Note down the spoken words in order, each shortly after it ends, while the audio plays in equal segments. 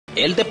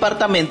El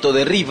departamento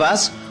de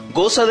Rivas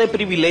goza de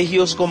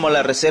privilegios como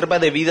la Reserva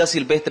de Vida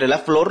Silvestre La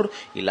Flor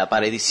y la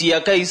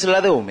paradisíaca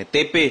isla de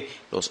Ometepe.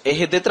 Los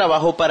ejes de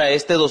trabajo para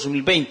este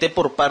 2020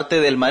 por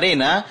parte del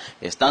Marena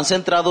están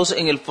centrados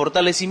en el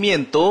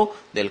fortalecimiento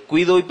del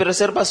cuidado y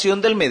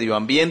preservación del medio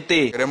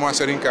ambiente. Queremos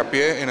hacer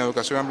hincapié en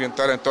educación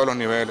ambiental en todos los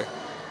niveles,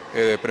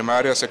 de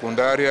primaria,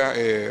 secundaria,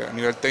 a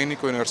nivel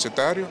técnico y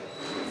universitario,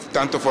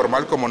 tanto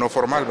formal como no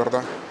formal,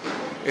 ¿verdad?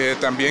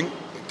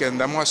 También que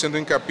andamos haciendo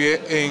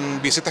hincapié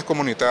en visitas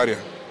comunitarias.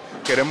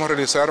 Queremos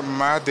realizar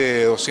más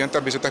de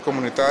 200 visitas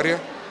comunitarias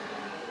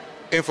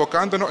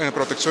enfocándonos en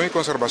protección y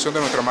conservación de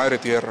nuestra madre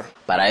tierra.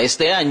 Para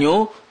este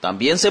año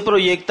también se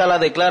proyecta la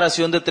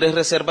declaración de 3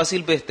 reservas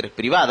silvestres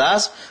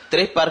privadas,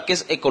 3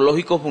 parques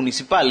ecológicos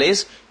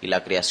municipales y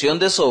la creación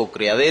de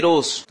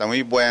zoocriaderos. Está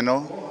muy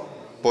bueno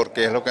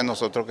porque es lo que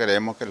nosotros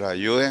queremos, que los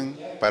ayuden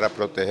para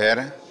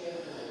proteger.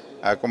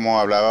 Como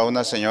hablaba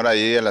una señora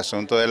ahí del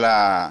asunto de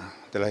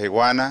las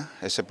iguanas,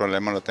 ese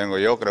problema lo tengo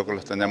yo, creo que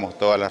los tenemos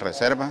todas las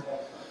reservas.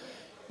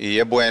 Y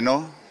es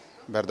bueno,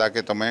 ¿verdad?,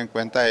 que tomen en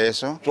cuenta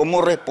eso.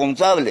 Somos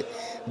responsables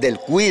del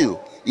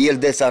cuidado y el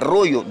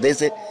desarrollo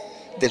de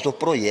esos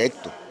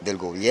proyectos del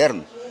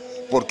gobierno,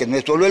 porque no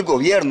es solo el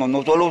gobierno,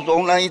 no solo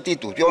son las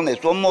instituciones,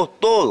 somos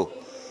todos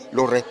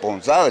los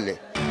responsables.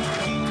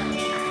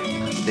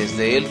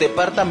 Desde el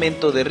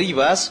departamento de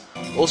Rivas,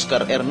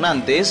 Oscar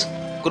Hernández,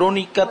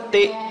 Crónica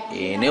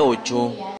TN8.